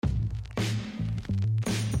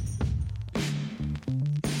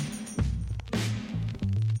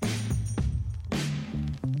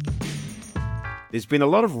There's been a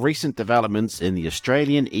lot of recent developments in the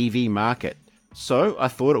Australian EV market, so I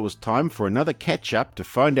thought it was time for another catch-up to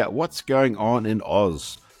find out what's going on in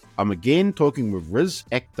Oz. I'm again talking with Riz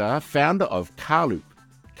Akhtar, founder of Carloop.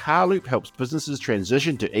 Carloop helps businesses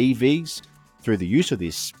transition to EVs through the use of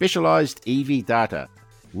their specialised EV data.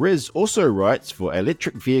 Riz also writes for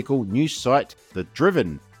electric vehicle news site The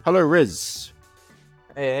Driven. Hello, Riz.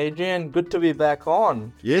 Hey, Adrian, good to be back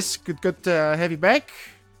on. Yes, good to have you back.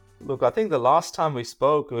 Look, I think the last time we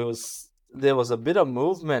spoke, there was a bit of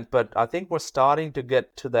movement, but I think we're starting to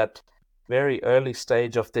get to that very early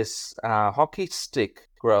stage of this hockey stick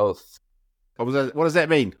growth. What does that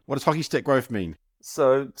mean? What does hockey stick growth mean?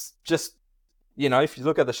 So it's just, if you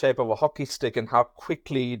look at the shape of a hockey stick and how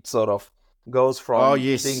quickly it sort of goes from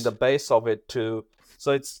being the base of it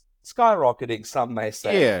so it's skyrocketing, some may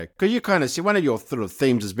say. Yeah, because you kind of see one of your sort of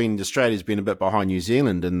themes has been Australia's been a bit behind New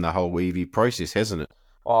Zealand in the whole EV process, hasn't it?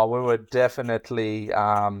 Oh, we were definitely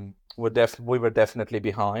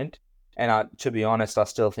behind, and to be honest, I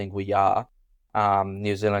still think we are.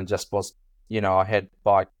 New Zealand just was, ahead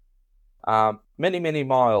by many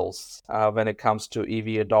miles when it comes to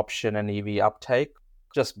EV adoption and EV uptake.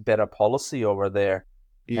 Just better policy over there,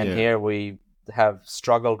 and here we have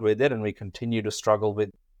struggled with it, and we continue to struggle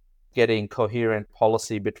with getting coherent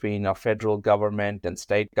policy between our federal government and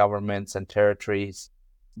state governments and territories,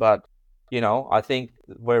 but. I think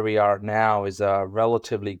where we are now is a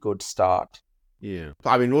relatively good start. Yeah.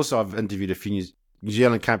 I mean, also I've interviewed a few New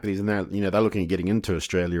Zealand companies and they're looking at getting into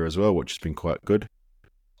Australia as well, which has been quite good.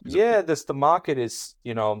 The market is,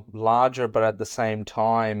 larger, but at the same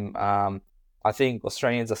time, I think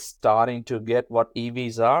Australians are starting to get what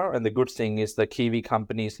EVs are. And the good thing is the Kiwi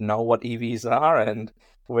companies know what EVs are and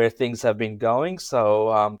where things have been going.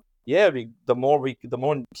 So, the more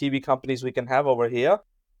Kiwi companies we can have over here,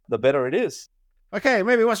 the better it is. Okay,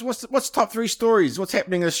 maybe what's top 3 stories? What's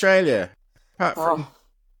happening in Australia?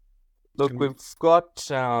 Look, we've got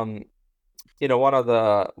one of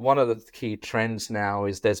the key trends now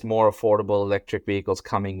is there's more affordable electric vehicles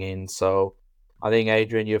coming in. So I think,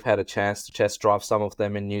 Adrian, you've had a chance to test drive some of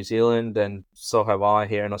them in New Zealand, and so have I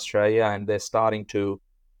here in Australia, and they're starting to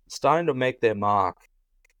make their mark.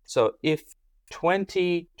 So if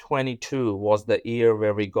 2022 was the year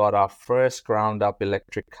where we got our first ground-up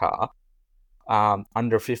electric car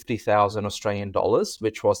under 50,000 Australian dollars,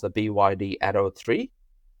 which was the BYD Atto 3.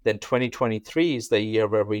 Then 2023 is the year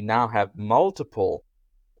where we now have multiple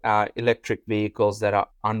electric vehicles that are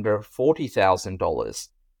under $40,000.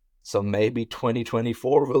 So maybe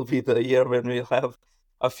 2024 will be the year when we'll have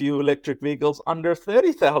a few electric vehicles under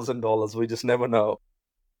 $30,000. We just never know.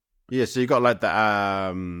 Yeah, so you got like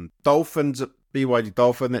the Dolphins, BYD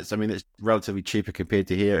Dolphin. That's relatively cheaper compared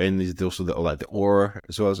to here, and there's also the Aura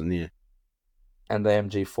as well, isn't there? And the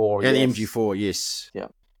MG4. And yes. The MG4, yes. Yeah,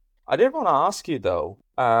 I did want to ask you though.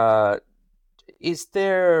 Is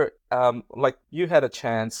there you had a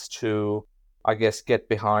chance to, I guess, get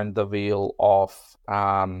behind the wheel of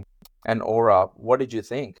an Aura? What did you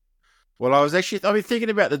think? Well, I've been thinking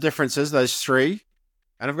about the differences, those 3,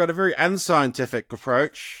 and I've got a very unscientific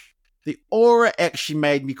approach. The Aura actually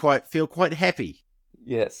made me feel quite happy.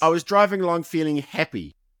 Yes. I was driving along feeling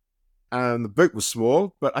happy. The boot was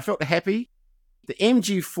small, but I felt happy. The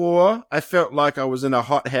MG4, I felt like I was in a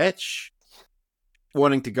hot hatch,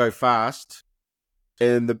 wanting to go fast.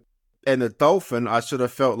 And the Dolphin, I sort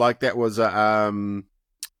of felt like that was a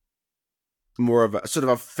more of a sort of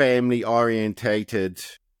a family-orientated,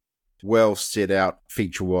 well set out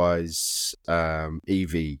feature-wise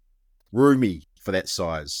EV, roomy for that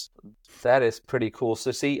size. That is pretty cool.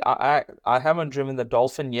 So see, I haven't driven the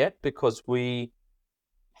Dolphin yet because we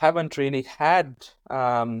haven't really had,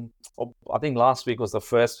 I think last week was the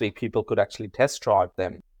first week people could actually test drive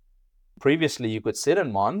them. Previously, you could sit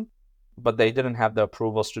in one, but they didn't have the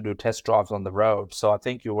approvals to do test drives on the road. So I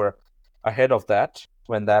think you were ahead of that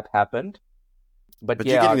when that happened. But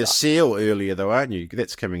you're getting a seal earlier though, aren't you?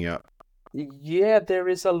 That's coming up. Yeah, there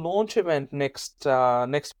is a launch event next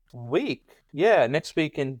week. Yeah, next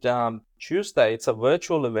week in Tuesday. It's a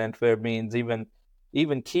virtual event where it means even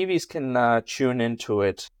Kiwis can tune into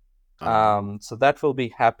it. So that will be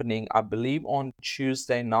happening, I believe, on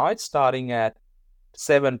Tuesday night, starting at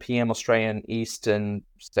 7 p.m. Australian Eastern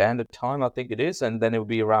Standard Time, I think it is, and then it will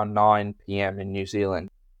be around 9 p.m. in New Zealand.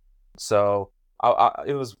 So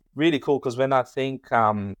it was really cool because when I think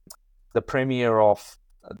the premiere of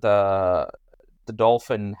the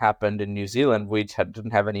Dolphin happened in New Zealand, we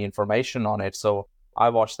didn't have any information on it. So I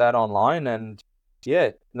watched that online, and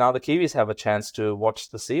now the Kiwis have a chance to watch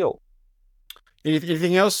the seal.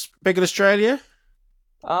 Anything else big in Australia?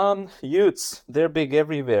 Utes, they're big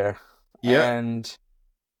everywhere. Yeah. And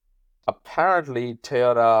apparently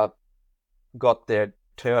Toyota got their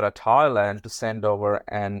Toyota Thailand to send over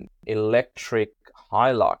an electric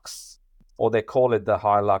Hilux, or they call it the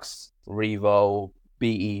Hilux Revo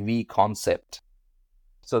BEV concept.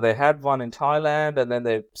 So they had one in Thailand, and then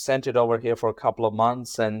they sent it over here for a couple of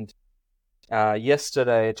months. And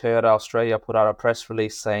yesterday, Toyota Australia put out a press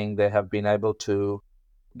release saying they have been able to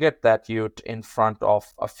get that ute in front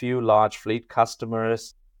of a few large fleet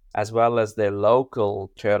customers, as well as their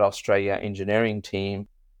local Toyota Australia engineering team,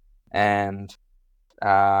 and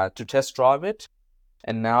to test drive it.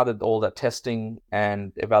 And now that all the testing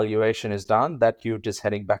and evaluation is done, that ute is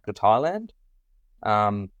heading back to Thailand.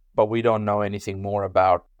 But we don't know anything more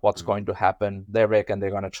about what's going to happen. They reckon they're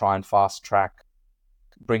going to try and fast track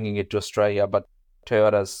bringing it to Australia, but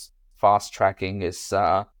Toyota's fast tracking is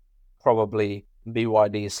probably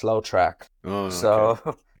BYD's slow track. Oh, So,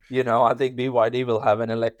 okay. I think BYD will have an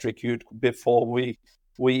electric ute before we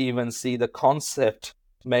even see the concept,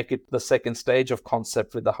 make it the second stage of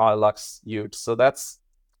concept with the Hilux ute. So that's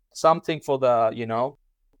something for the,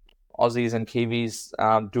 Aussies and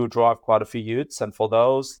Kiwis do drive quite a few utes, and for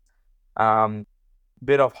those,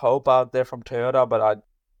 bit of hope out there from Toyota, but I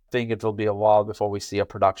think it will be a while before we see a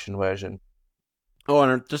production version. Oh,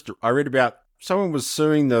 and I read about someone was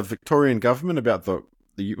suing the Victorian government about the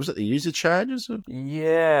was it the user charges?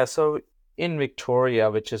 Yeah, so in Victoria,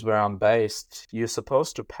 which is where I'm based, you're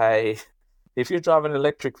supposed to pay if you drive an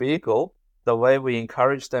electric vehicle. The way we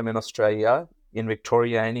encourage them in Australia, in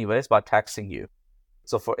Victoria anyways, by taxing you.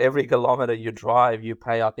 So for every kilometer you drive, you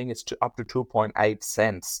pay, I think it's up to 2.8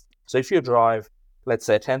 cents. So if you drive, let's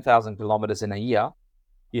say 10,000 kilometers in a year,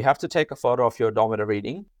 you have to take a photo of your odometer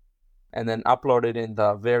reading and then upload it in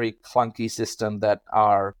the very clunky system that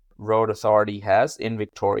our road authority has in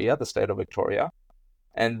Victoria, the state of Victoria.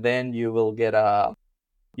 And then you'll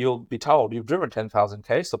be told you've driven 10,000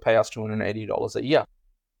 K, so pay us $280 a year.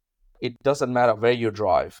 It doesn't matter where you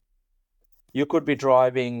drive. You could be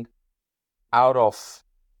driving out of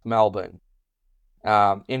Melbourne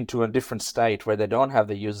into a different state where they don't have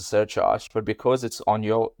the user surcharge, but because it's on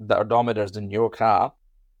the odometer's in your car,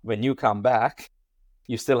 when you come back,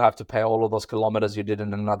 you still have to pay all of those kilometers you did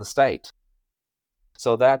in another state.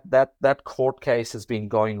 So that court case has been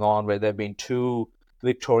going on, where there have been two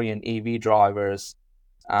Victorian EV drivers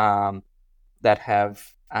that have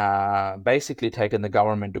basically taken the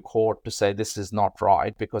government to court to say this is not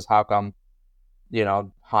right, because how come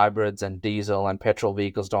hybrids and diesel and petrol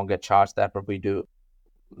vehicles don't get charged that, but we do.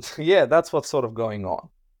 Yeah, that's what's sort of going on.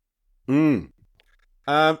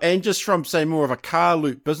 And just from, say, more of a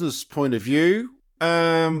Carloop business point of view,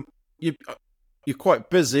 you're quite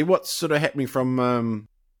busy. What's sort of happening from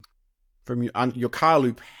your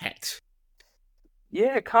Carloop hat?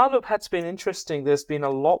 Yeah, Carloop has been interesting. There's been a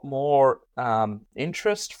lot more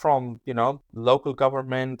interest from local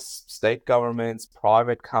governments, state governments,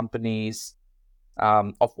 private companies,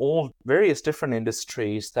 of all various different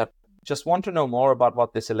industries that just want to know more about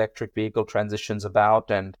what this electric vehicle transition's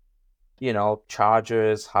about, and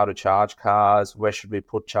chargers, how to charge cars, where should we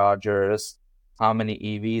put chargers, how many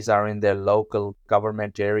EVs are in their local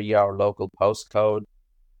government area or local postcode,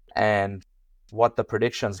 and what the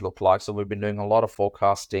predictions look like. So we've been doing a lot of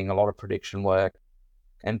forecasting, a lot of prediction work,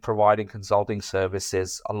 and providing consulting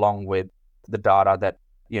services along with the data that,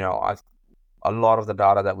 a lot of the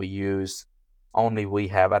data that we use, only we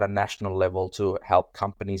have at a national level to help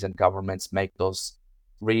companies and governments make those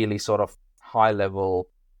really sort of high level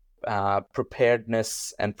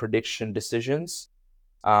preparedness and prediction decisions.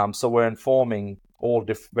 So we're informing all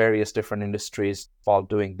various different industries while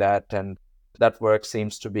doing that, and that work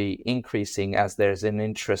seems to be increasing as there's an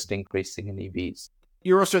interest increasing in EVs.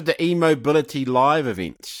 You're also at the e-mobility live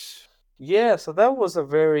event. Yeah, so that was a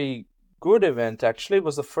very good event. Actually, it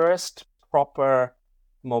was the first proper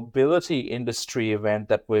mobility industry event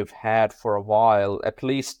that we've had for a while, at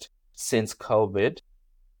least since COVID.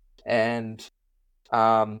 And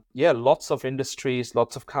lots of industries,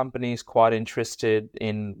 lots of companies quite interested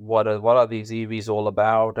in what are these EVs all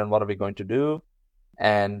about and what are we going to do,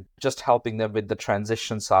 and just helping them with the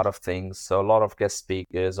transition side of things. So a lot of guest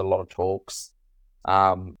speakers, a lot of talks.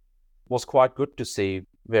 Was quite good to see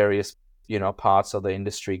various parts of the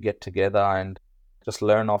industry get together and just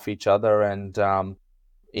learn off each other, and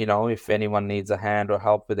if anyone needs a hand or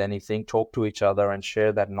help with anything, talk to each other and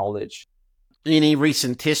share that knowledge. Any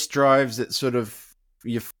recent test drives that sort of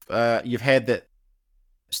you've had that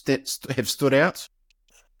have stood out?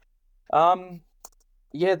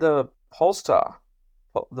 Yeah, the Polestar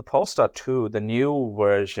 2, the new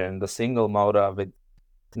version, the single motor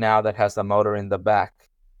now that has the motor in the back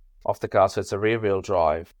of the car, so it's a rear-wheel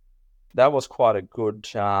drive. that was quite a good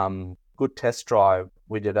test drive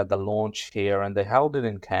we did at the launch here, and they held it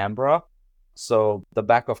in Canberra. So the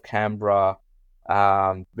back of Canberra,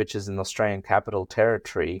 which is in Australian Capital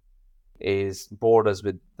Territory, is borders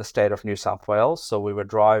with the state of New South Wales. So we were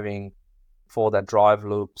driving for that drive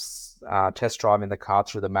loops, test driving the car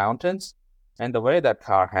through the mountains. And the way that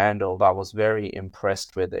car handled, I was very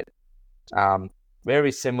impressed with it.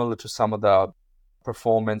 Very similar to some of the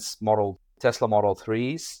performance Tesla Model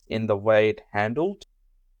 3s in the way it handled.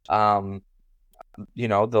 Those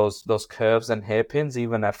curves and hairpins,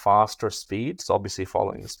 even at faster speeds, obviously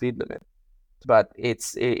following the speed limit. But it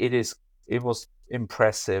was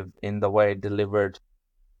impressive in the way it delivered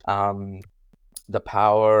the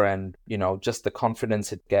power and, just the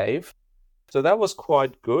confidence it gave. So that was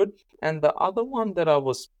quite good. And the other one that I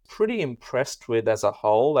was pretty impressed with as a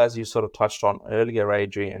whole, as you sort of touched on earlier,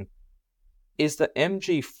 Adrian, is the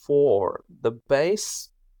MG4. The base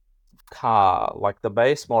car, like the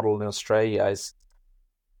base model in Australia, is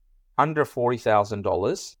under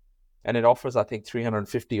 $40,000, and it offers, I think,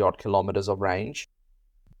 350 odd kilometers of range.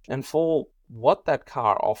 And for what that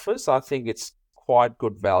car offers, I think it's quite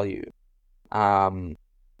good value. And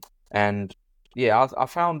yeah, I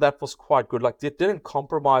found that was quite good. Like, it didn't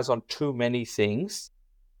compromise on too many things.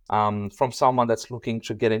 From someone that's looking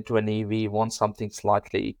to get into an EV, wants something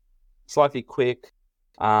slightly quick,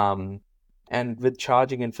 and with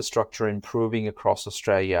charging infrastructure improving across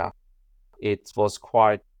Australia, it was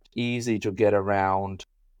quite easy to get around.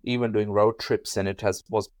 Even doing road trips, and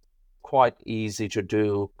was quite easy to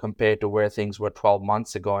do compared to where things were 12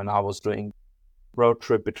 months ago. And I was doing road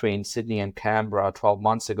trip between Sydney and Canberra 12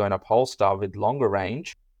 months ago in a Polestar with longer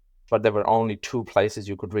range, but there were only 2 places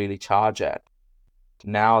you could really charge at.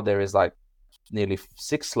 Now there is like nearly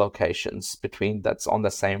 6 locations between that's on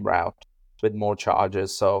the same route with more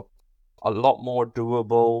chargers. So a lot more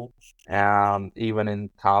doable, even in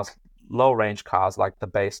cars, low range cars like the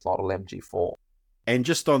base model MG4. And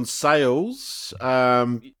just on sales,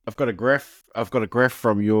 I've got a graph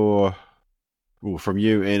from you,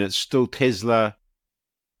 and it's still Tesla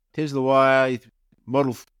Y,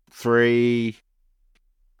 Model 3,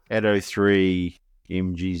 Atto 3,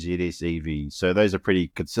 MG ZS EV. So those are pretty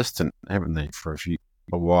consistent, haven't they, for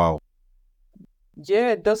a while? Yeah,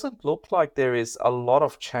 it doesn't look like there is a lot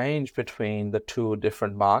of change between the two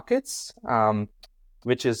different markets,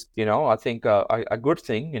 which is, I think a good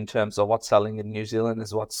thing in terms of what's selling in New Zealand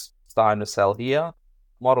is what's starting to sell here.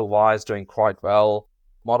 Model Y is doing quite well.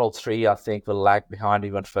 Model 3, I think, will lag behind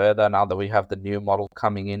even further now that we have the new model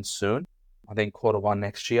coming in soon. I think Q1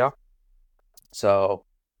 next year. So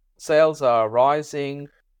sales are rising.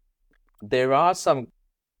 There are some,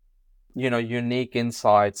 unique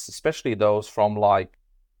insights, especially those from like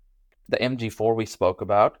the MG4 we spoke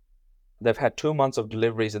about. They've had 2 months of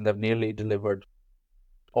deliveries and they've nearly delivered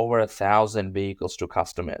over 1,000 vehicles to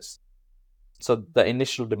customers. So the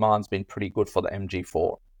initial demand's been pretty good for the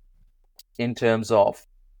MG4. In terms of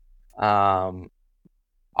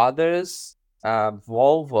others,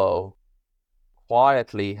 Volvo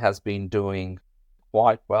quietly has been doing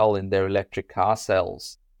quite well in their electric car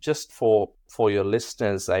sales. Just for your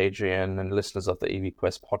listeners, Adrian, and listeners of the EV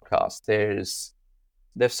Quest podcast,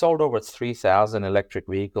 they've sold over 3,000 electric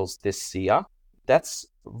vehicles this year. That's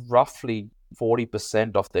roughly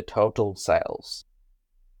 40% of their total sales.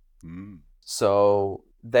 So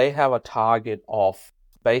they have a target of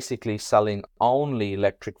basically selling only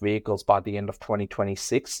electric vehicles by the end of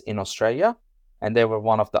 2026 in Australia. And they were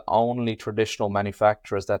one of the only traditional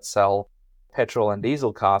manufacturers that sell petrol and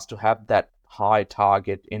diesel cars to have that high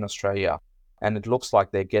target in Australia. And it looks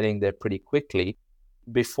like they're getting there pretty quickly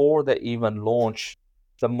before they even launch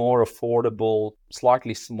the more affordable,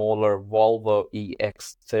 slightly smaller Volvo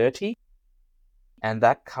EX30. And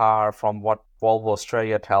that car, from what Volvo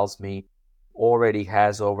Australia tells me, already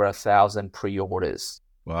has over 1,000 pre-orders.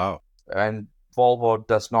 Wow. And Volvo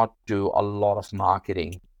does not do a lot of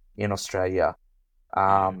marketing in Australia.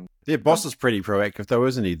 Their boss is pretty proactive though,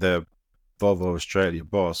 isn't he? The Volvo Australia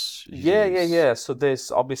boss. Yeah. So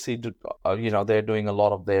there's obviously, they're doing a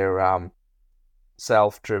lot of their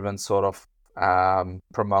self-driven sort of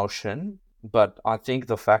promotion. But I think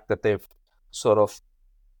the fact that they've sort of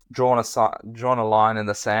drawn a line in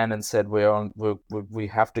the sand and said we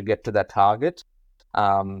have to get to that target.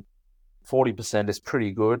 40% is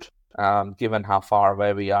pretty good, given how far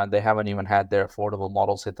away we are. And they haven't even had their affordable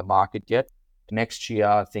models hit the market yet. Next year,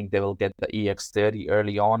 I think they will get the EX30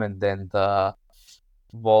 early on, and then the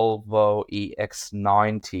Volvo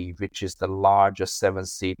EX90, which is the largest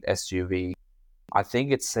 7-seat SUV. I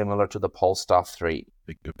think it's similar to the Polestar 3.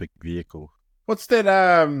 Big vehicle. What's that?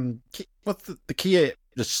 What's the Kia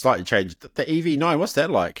Just slightly changed. The EV9, what's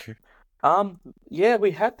that like Yeah,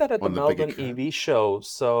 we had that at the on the bigger Melbourne car? EV show.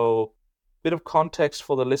 So, bit of context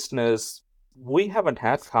for the listeners. We haven't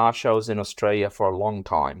had car shows in Australia for a long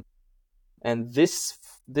time. And this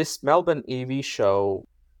Melbourne EV show,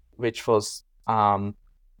 which was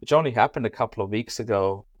which only happened a couple of weeks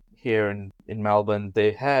ago here in Melbourne,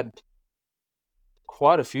 they had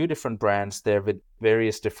quite a few different brands there with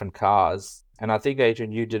various different cars. And I think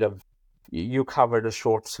Adrian, you covered a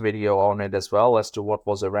shorts video on it as well as to what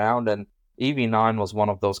was around. And EV9 was one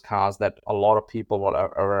of those cars that a lot of people were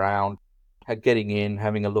around, getting in,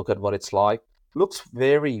 having a look at what it's like. Looks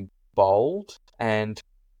very bold, and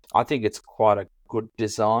I think it's quite a good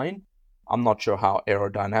design. I'm not sure how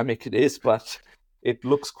aerodynamic it is, but it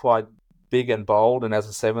looks quite big and bold, and as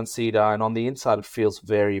a seven-seater, and on the inside, it feels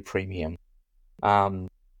very premium. Um,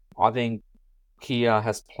 I think Kia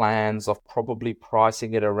has plans of probably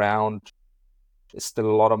pricing it around, it's still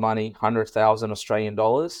a lot of money, 100,000 Australian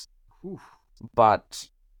dollars. Oof. But,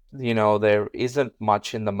 there isn't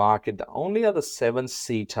much in the market. The only other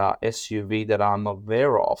seven-seater SUV that I'm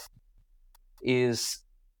aware of is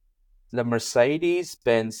the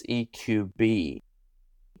Mercedes-Benz EQB.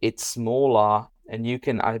 It's smaller, and you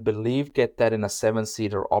can, I believe, get that in a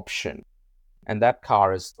seven-seater option. And that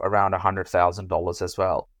car is around $100,000 as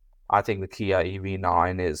well. I think the Kia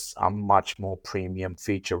EV9 is a much more premium,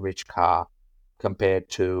 feature-rich car compared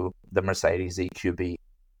to the Mercedes EQB.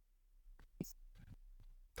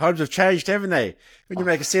 Times have changed, haven't they? When you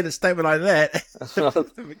make a sentence statement like that,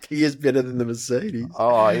 the Kia's better than the Mercedes.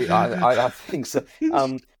 Oh, I think so.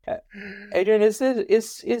 Adrian,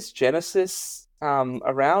 is Genesis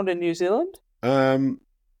around in New Zealand? I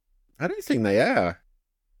don't think they are.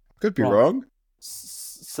 Could be Right. wrong.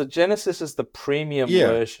 So Genesis is the premium Yeah.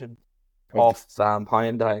 version of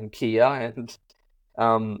Hyundai and Kia,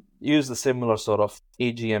 and use the similar sort of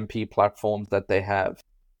EGMP platforms that they have.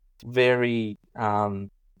 Very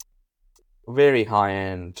very high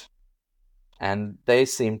end, and they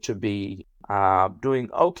seem to be doing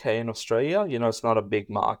okay in Australia. It's not a big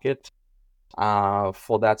market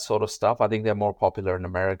for that sort of stuff. I think they're more popular in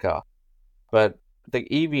America, but the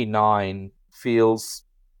EV9 feels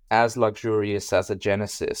as luxurious as a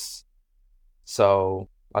Genesis. So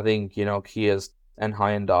I think, Kia's and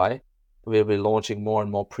Hyundai will be launching more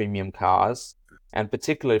and more premium cars, and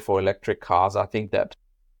particularly for electric cars, I think that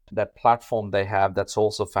platform they have that's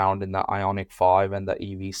also found in the Ioniq 5 and the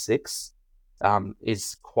EV6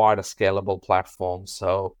 is quite a scalable platform.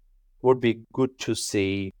 So would be good to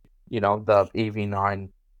see, the EV9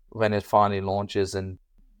 when it finally launches and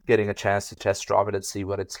getting a chance to test drive it and see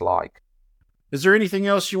what it's like. Is there anything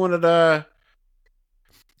else you wanted to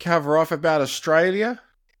cover off about Australia?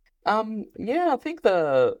 Yeah, I think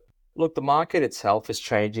the market itself is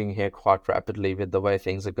changing here quite rapidly with the way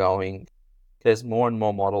things are going. There's more and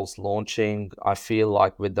more models launching. I feel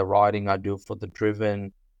like with the writing I do for the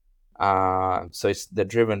Driven, so it's the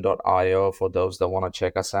driven.io for those that want to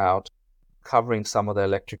check us out, covering some of the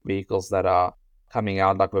electric vehicles that are coming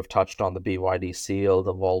out, like we've touched on the BYD Seal,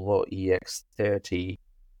 the Volvo EX30,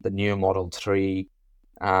 the new Model 3,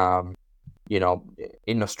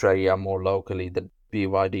 in Australia more locally, the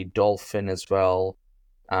BYD Dolphin as well.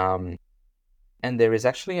 And there is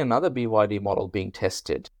actually another BYD model being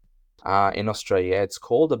tested in Australia. It's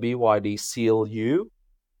called the BYD Seal U,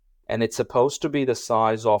 and it's supposed to be the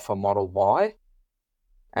size of a Model Y,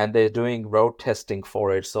 and they're doing road testing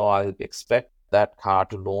for it. So I expect that car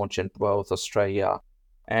to launch in both Australia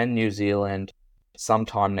and New Zealand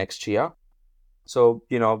sometime next year. So,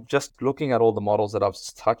 just looking at all the models that I've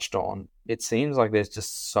touched on, it seems like there's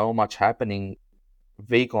just so much happening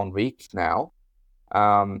week on week now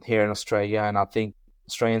here in Australia. And I think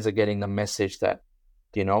Australians are getting the message that,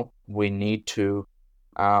 we need to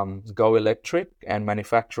go electric, and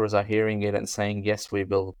manufacturers are hearing it and saying, yes, we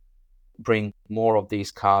will bring more of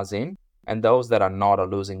these cars in, and those that are not are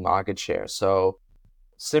losing market share. So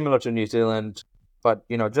similar to New Zealand, but,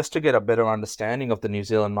 just to get a better understanding of the New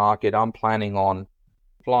Zealand market, I'm planning on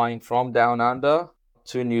flying from down under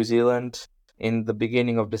to New Zealand in the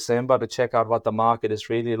beginning of December to check out what the market is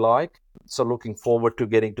really like. So looking forward to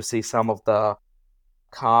getting to see some of the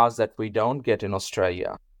cars that we don't get in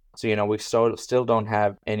Australia. So, we still don't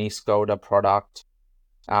have any Skoda product.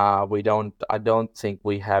 I don't think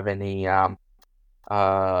we have any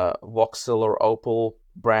Vauxhall or Opel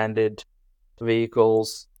branded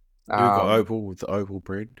vehicles. We've got Opel with the Opel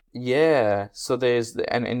brand. Yeah, so there's,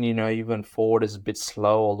 and even Ford is a bit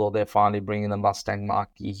slow, although they're finally bringing the Mustang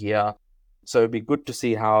Mach-E here. So it'd be good to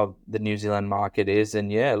see how the New Zealand market is,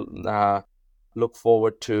 and look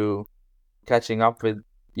forward to catching up with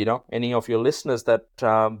any of your listeners that,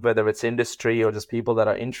 whether it's industry or just people that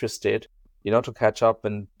are interested, to catch up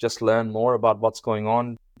and just learn more about what's going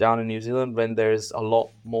on down in New Zealand, when there's a lot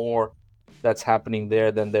more that's happening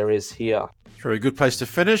there than there is here. Very good place to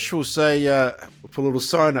finish. We'll say, we'll put a little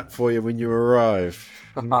sign up for you when you arrive.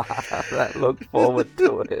 I look forward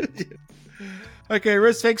to it. Okay,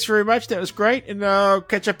 Riz, thanks very much. That was great. And I'll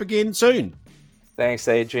catch up again soon. Thanks,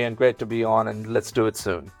 Adrian. Great to be on, and let's do it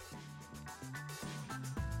soon.